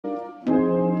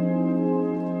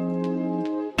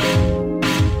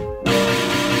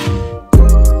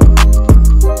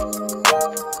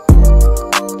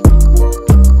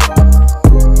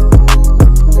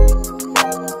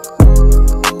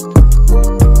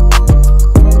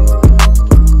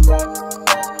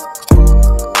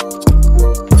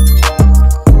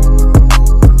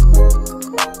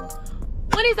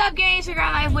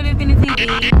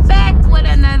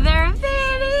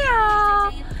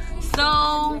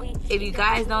if you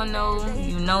guys don't know,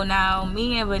 you know now.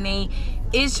 Me and Renee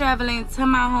is traveling to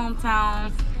my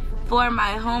hometown for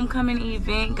my homecoming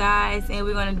event, guys, and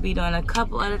we're going to be doing a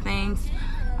couple other things.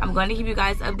 I'm going to keep you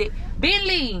guys updated.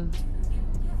 Bentley!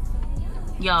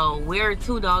 Yo, we're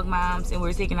 2 dog moms and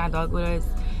we're taking our dog with us.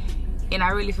 And I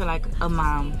really feel like a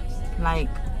mom. Like,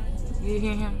 you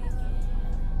hear him?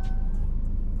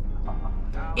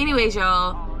 Anyways,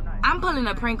 y'all, I'm pulling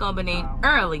a prank on Benay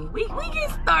early. We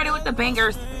get started with the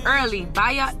bangers early.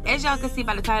 By y'all, as y'all can see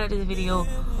by the title of this video,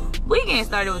 we getting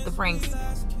started with the pranks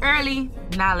early,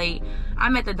 not late.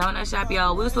 I'm at the donut shop,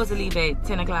 y'all. We were supposed to leave at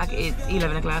 10 o'clock. It's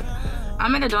 11 o'clock.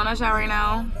 I'm at the donut shop right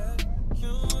now,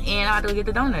 and I'm about to go get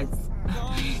the donuts.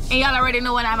 And y'all already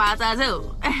know what I'm about to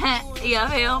do. You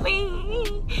feel me?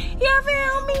 You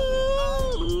feel me?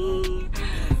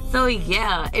 So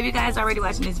yeah, if you guys are already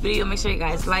watching this video, make sure you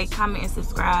guys like, comment, and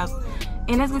subscribe.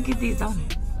 And let's go get these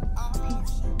donuts.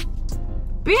 Peace.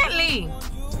 Bentley!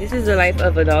 This is the life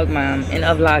of a dog mom and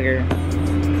a vlogger.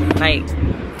 Like,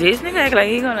 this nigga act like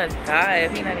he gonna die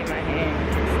if he not in my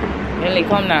hand. Bentley,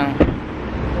 calm down.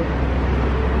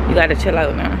 You gotta chill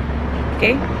out now,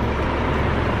 okay?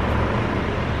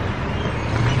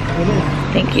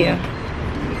 Thank you.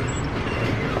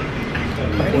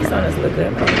 These donuts look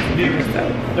good. What I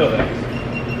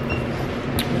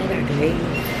got glaze?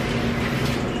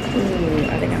 Ooh,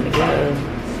 I think I'm gonna get a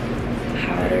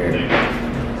powder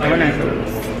donut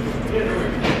hose.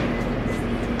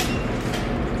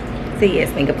 Say yes,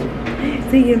 Singapore.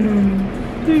 Say yes, mommy.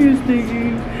 Say yes, Stinky.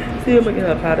 Say I'm gonna get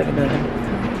a powder donut.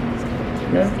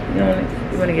 No? You don't want it?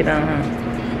 You wanna get down, huh?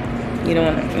 You don't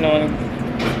wanna, you don't wanna.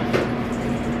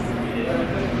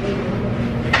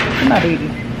 I'm not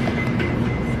eating.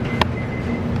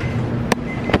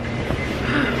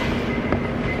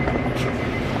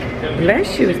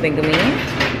 Bless you, think of me.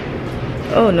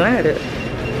 Oh no, I had it.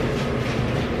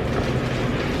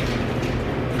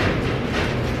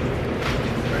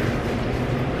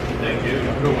 Thank you.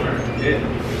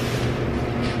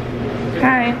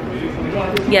 Hi.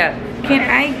 Yeah. Can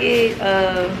I get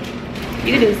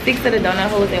you can do 6 of the donut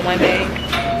holes in 1 bag.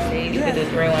 And you can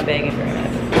just bring 1 bag and bring that.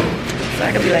 So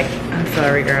I could be like, I'm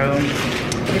sorry, girl.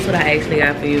 This is what I actually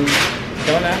got for you.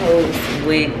 Donut holes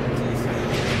with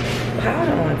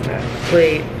powder on top.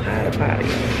 Wait, powder.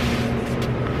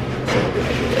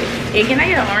 And can I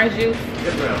get an orange juice?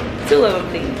 2 of them,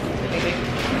 please.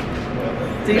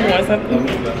 Do you want something?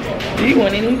 Do you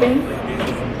want anything?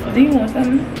 Do you want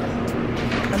something?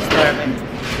 I'm starving.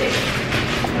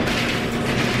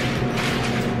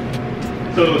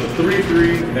 So it's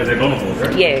 3 as a donut hole,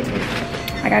 right? Yeah.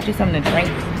 I got you something to drink.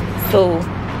 So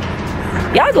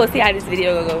y'all go see how this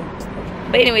video will go.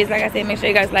 But anyways, like I said, make sure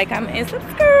you guys like, comment, and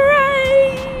subscribe.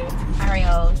 Alright,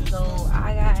 y'all. So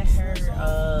I got her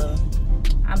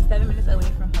I'm 7 minutes away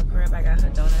from her crib. I got her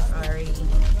donuts already.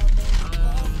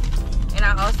 And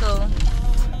I also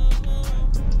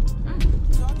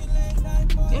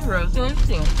it's real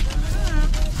tasty.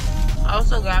 I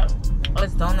also got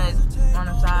us donuts on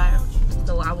the side,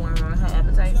 so I won't ruin her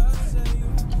appetite.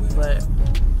 But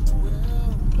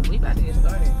we about to get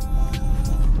started.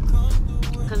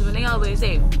 Cause when they always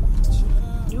say,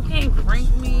 you can't prank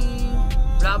me,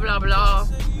 blah blah blah,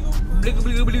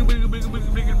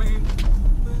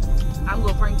 I'm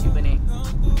gonna prank you, Benay.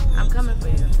 I'm coming for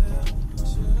you.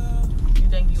 You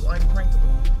think you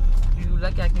unprankable? You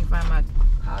lucky I can find my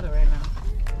powder right now.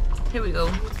 Here we go.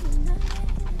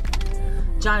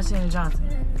 Johnson & Johnson.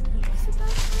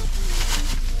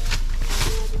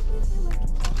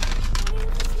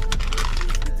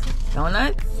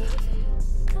 Donuts.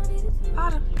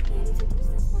 Powder.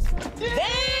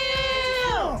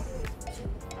 Damn!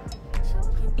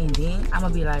 And then I'm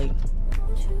gonna be like,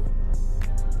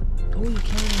 oh, you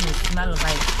can't even smell it.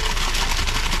 Like,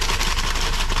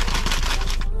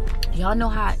 y'all know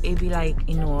how it be like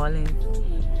in New Orleans,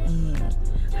 and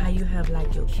how you have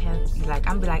like your cafe. Like,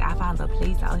 I'm be like, I found a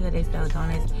place out here that sell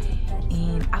donuts,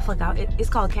 and I forgot it's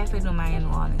called Cafe Du Maine in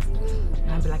New Orleans.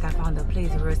 And I be like, I found a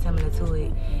place real similar to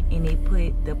it, and they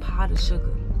put the powdered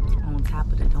sugar on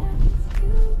top of the donuts.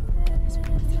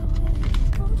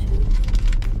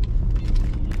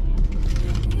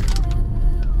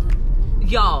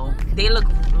 Yo, they look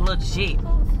legit.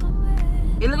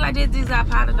 It look like these got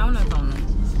powdered donuts on them.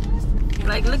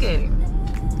 Like, look at it.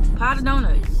 Powdered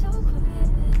donuts.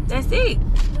 That's it.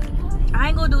 I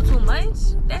ain't gonna do too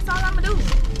much. That's all I'm gonna do.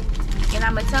 And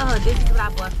I'm gonna tell her this is what I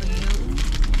bought for you.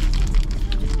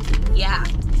 Yeah.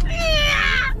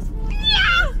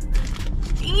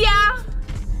 Yeah.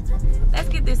 Let's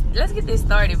get this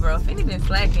started, bro. Finny been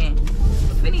slacking.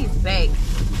 Finny's back.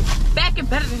 Back and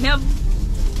better than him.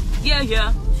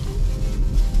 Yeah.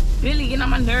 Billy getting on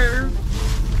my nerve.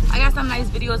 I got some nice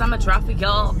videos I'ma drop for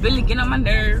y'all. Billy getting on my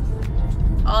nerve.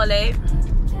 All that.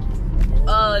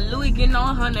 Louis getting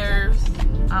on her nerves.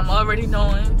 I'm already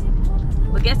knowing.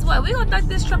 But guess what? We gonna thug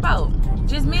this trip out.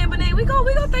 Just me and Benet. We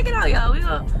gonna take it out, y'all. We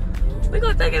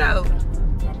gonna take it out.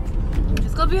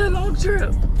 It's gonna be a long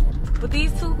trip. But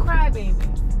these two crybabies.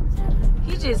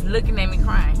 He just looking at me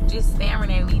crying. Just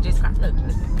staring at me, just crying. Look.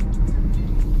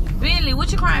 Bentley,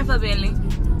 what you crying for, Bentley?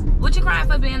 What you crying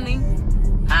for, Bentley?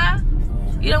 Huh?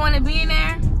 You don't want to be in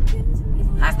there?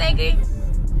 Huh, Stanky?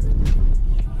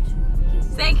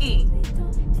 Stanky.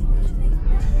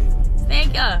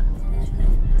 Stanky.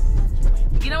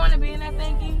 You don't want to be in there,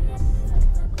 Stanky?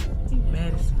 He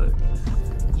mad as fuck.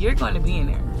 You're going to be in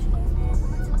there.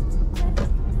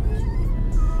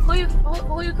 Who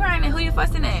you crying at? Who you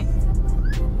fussing at?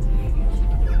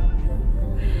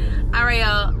 Alright,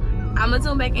 y'all. I'm gonna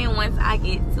tune back in once I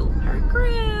get to her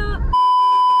crib.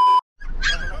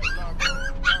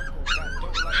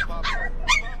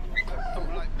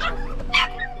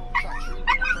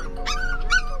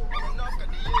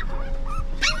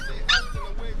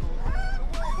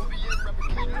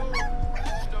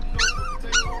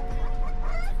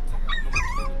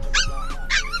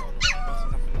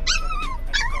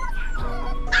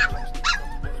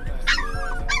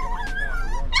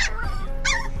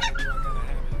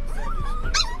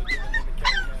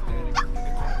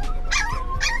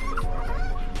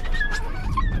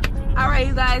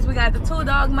 You guys, we got the two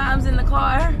dog moms in the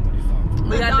car.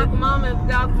 We got the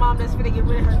dog mom that's gonna get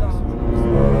rid of her dog.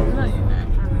 No, you're not.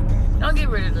 Don't get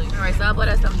rid of them. Alright, so I bought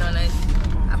us some donuts.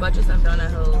 I bought you some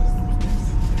donut holes.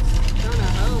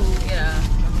 Donut holes? Yeah.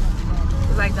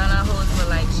 It's like donut holes with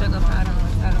like sugar powder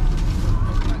and stuff.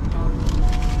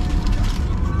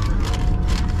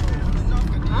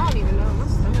 I don't even know. My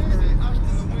stomach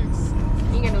hurts.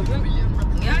 You ain't got no drink?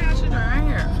 Yeah, I got sugar right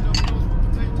here.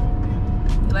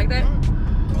 You like that?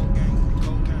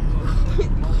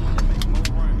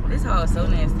 This hole is so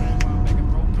nasty.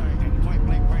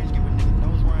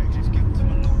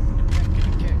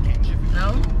 No?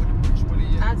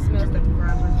 I smell stuff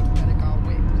forever.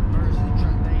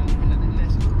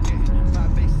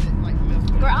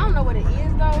 Girl, I don't know what it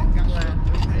is though. What?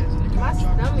 My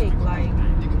stomach, like,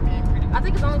 I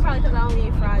think it's only probably because I only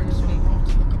ate fries this week.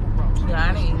 Yeah,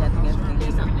 I didn't eat nothing yesterday.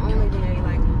 That's the only thing I ate.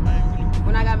 Like,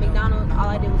 when I got McDonald's, all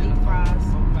I did was eat fries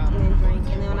and then drink.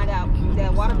 And then when I got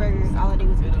that Whataburger, all I did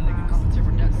was eat fries.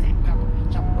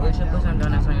 We should put some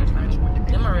donuts on your stomach.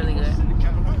 Them are really good. I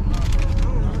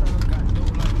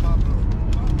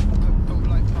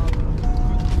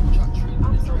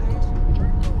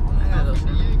gotta go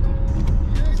soon.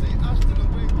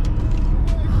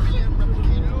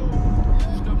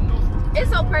 It's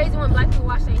so crazy when black people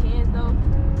wash their hands though.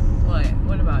 What?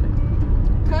 What about it?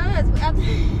 Cause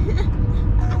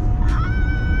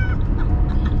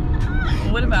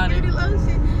what about it?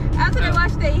 After they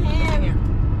wash their hands,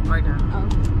 right down. Oh.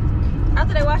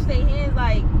 After they wash their hands,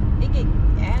 like it get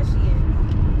ashy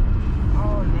and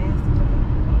all nasty.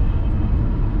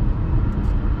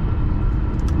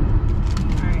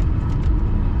 All right.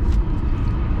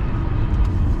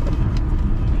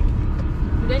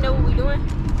 Do they know what we doing?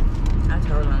 I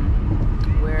told them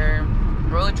we're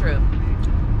road trip.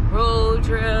 Road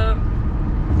trip.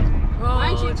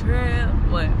 Road trip.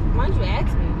 What? Why didn't you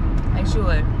ask me? Ask you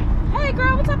what? Hey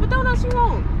girl, what type of donuts you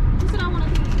want? You said I want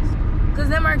one of these. Cause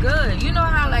them are good. You know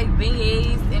how like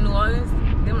beignets in New Orleans?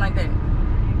 Them like that.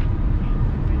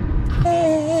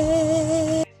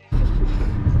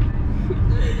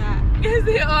 No, they're not. Yes,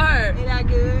 they are. They're not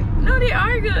good. No, they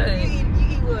are good. You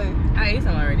eat one. I ate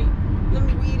some already. Let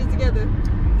me eat it together.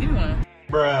 Give me one.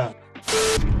 Bruh.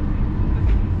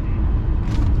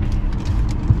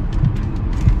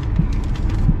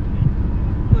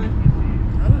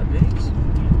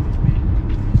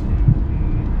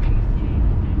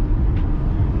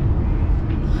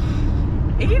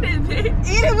 Eat it, bitch.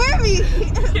 Eat it with me.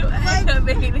 You like,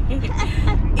 baby.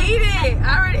 Eat it. I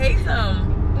already ate some.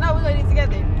 No, we're gonna eat it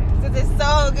together. Since it's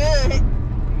so good.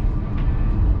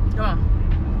 Come on.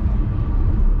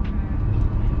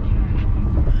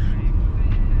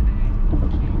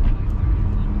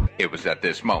 It was at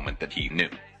this moment that he knew.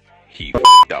 He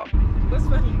f***ed up. What's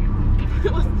funny?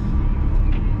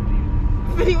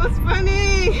 Vinny, what's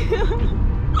funny?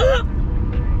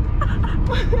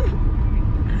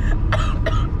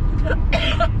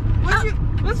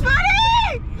 What's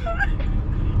funny?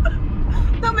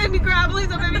 Don't make me cry, please.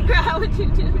 Don't make me cry. What you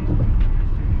do?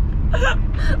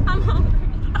 I'm hungry.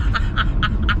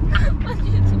 What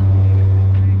you do?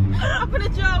 I'm gonna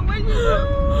joke. What you do?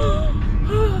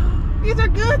 These are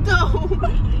good though. So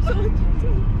what you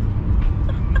do?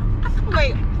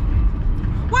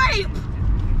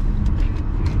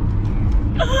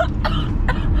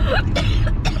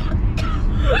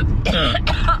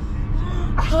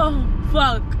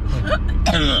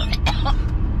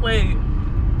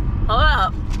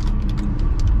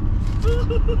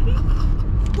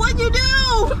 What'd you do?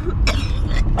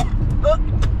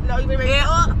 No, you better make me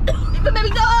up. You better make me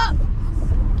go up.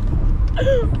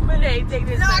 But hey, take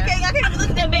this. No, back. I can't even look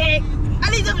at that bag. I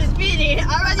need something to spit in.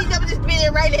 I need something to spit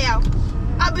in right now.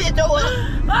 I'm gonna throw up.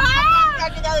 I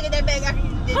can look at that bag. I can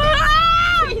do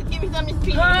that. Please give me something to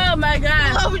spit in. Oh my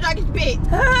God. I wish I could spit.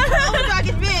 I wish I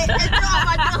could spit. And throw out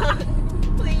my tongue.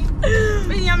 Please.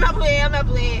 Please, I'm not playing. I'm not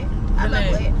playing. I'm not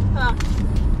playing. Huh.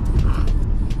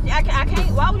 I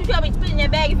can't. Why would you tell me to spit in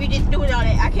that bag if you just doing all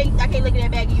that? I can't look at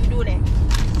that bag and you doing that.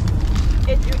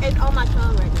 It's on my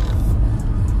tongue right now.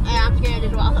 And I'm scared to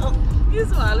swallow. You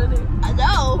swallowed it. I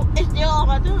know. It's still on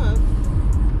my tongue.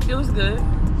 It was good.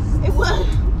 It was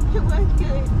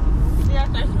good. Then I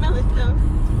started smelling stuff.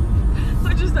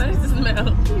 What you started to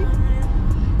smell?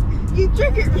 You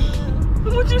triggered me.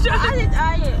 What you trying to I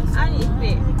need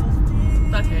spit.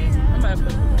 Okay, I'm about to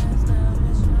put it.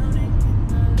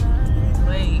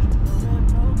 Wait.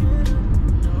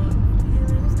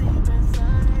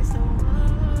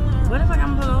 What if I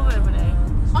gotta pull over every day?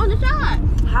 On the side.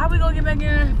 How we gonna get back in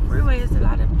the freeway? It's a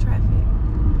lot of traffic.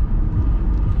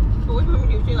 So what you want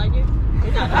me to do? Shit like this?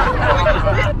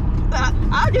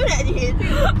 I'll do that to you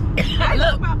too.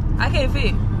 Look, I can't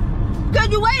fit. Cause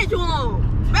you waited too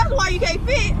long. That's why you can't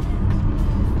fit.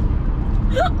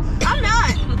 I'm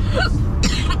not.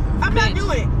 I'm not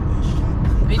doing it.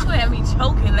 Bitch, you have me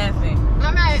choking laughing.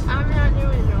 I'm not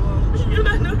doing it no more. You're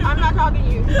not doing it. I'm not talking to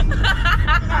you. I'm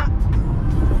not.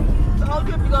 The whole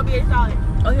trip is gonna be solid.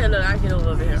 Okay, look, I get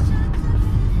over here.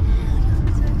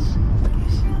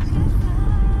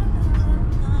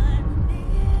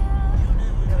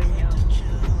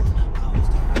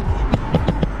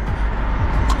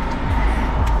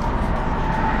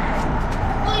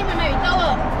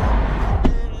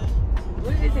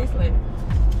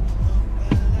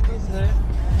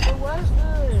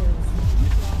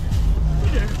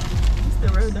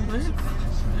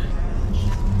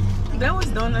 That was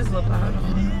donuts with powder.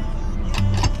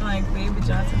 Like Baby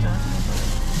Johnson.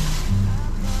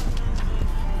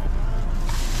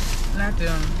 Not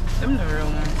them. Them the real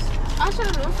ones. I should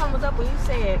have known something was up when you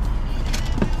said.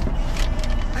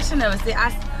 I should never say.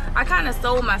 I kind of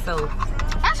sold myself.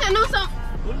 I should have knew something.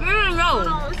 No.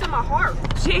 No, it's in my heart.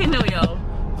 She didn't know, yo.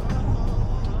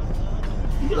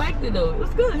 You liked it though. It was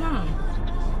good, huh?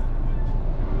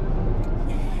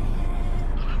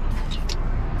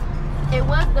 It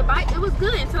was the bite. It was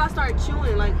good until I started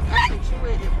chewing. Like actually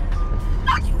chewing.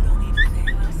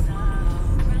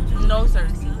 No, sir.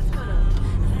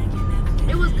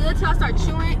 It was good till I started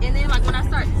chewing, and then like when I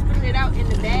started spitting it out in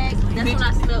the bag, that's when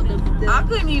I smelled the I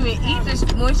couldn't even eat this.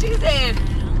 When she said,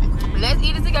 "Let's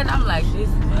eat it together," I'm like, "This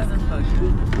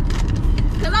motherfucker."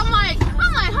 Cause I'm like,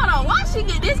 hold on, why she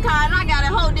get this kind and I got a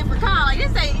whole different kind? Like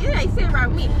it ain't sitting right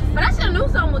with me. But I should have knew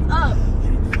something was up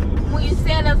when you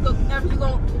said you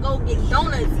gonna go get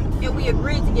donuts and we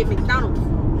agreed to get McDonald's.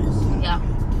 Yeah.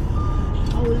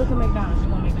 Oh, look at McDonald's. You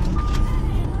want McDonald's?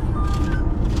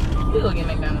 You go get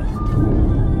McDonald's.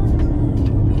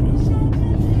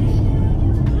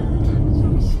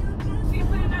 See,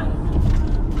 put it down.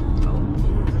 Oh.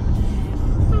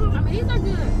 I mean, these are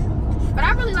good. But I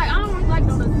don't really like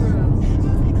donuts for real.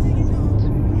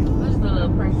 Let's do a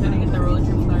little prank so to get the road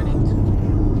trip started.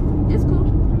 It's cool.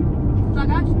 So I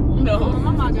got you. No. Oh,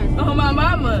 my mama got you. Oh, my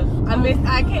mama.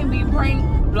 I can't be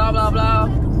pranked, blah, blah, blah.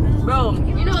 Bro,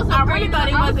 You know what's so I crazy? really thought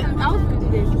it wasn't. I was gonna do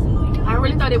this. I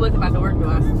really thought it was about the work though.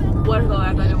 I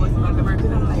thought it was about the work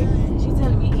because I'm like, she's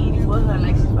telling me eating with her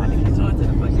like she's about to catch on to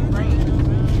the fucking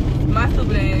brain. My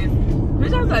stupid ass.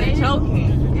 Bitch, I started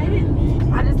choking.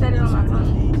 I just said it on my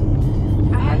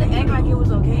tongue. I had to act like it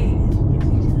was okay.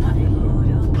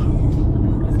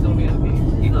 It's gonna be okay.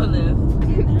 You gonna live.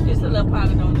 Just a little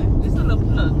powder donut. Just a little,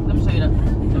 look, let me show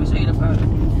you the powder.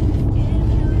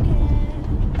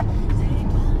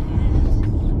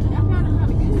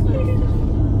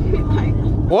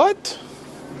 What?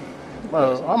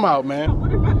 I'm out, man.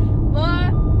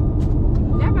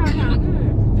 That sounds kind of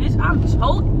good. Bitch, I'm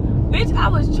choking. Bitch, I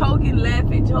was choking,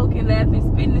 laughing,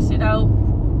 spitting the shit out.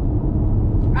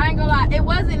 I ain't gonna lie, it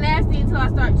wasn't nasty until I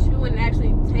started chewing and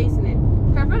actually tasting it.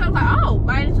 Cause at first I was like, oh,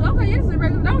 bite into it. Okay, yeah, this is a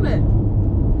regular donut.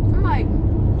 I'm like,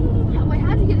 wait,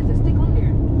 how'd you get it to stick on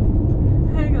there?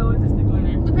 How you go with the stick on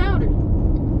there? The powder.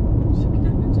 Shake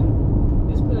that bitch up.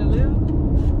 Just put a little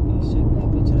and shake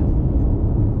that bitch up.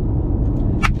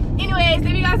 Anyways,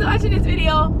 if you guys are watching this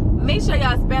video, make sure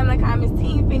y'all spam the comments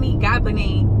Team Finny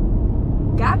Gabane.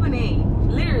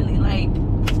 Literally, like.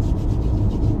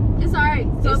 It's alright.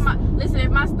 So if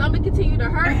my stomach continue to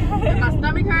hurt, if my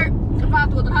stomach hurt, if I have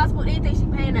to go to the hospital, anything she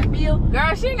paying that bill.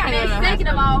 Girl, she ain't got And second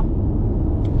of all,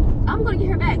 I'm I'm gonna get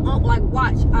her back. Oh, like,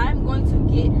 watch. I'm going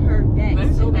to get her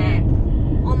back so bad.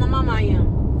 On my mama, I am.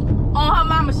 On her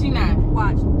mama, she not.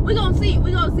 Watch. We gonna see.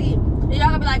 We gonna see. And y'all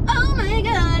gonna be like, oh my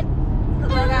god.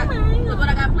 Cause what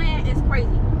I got planned is crazy.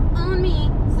 On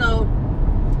me. So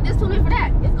just tune in for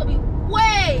that. It's gonna be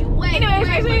way. Anyway,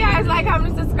 make sure you guys like,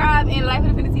 comment, subscribe, and Life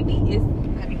Infinity TV is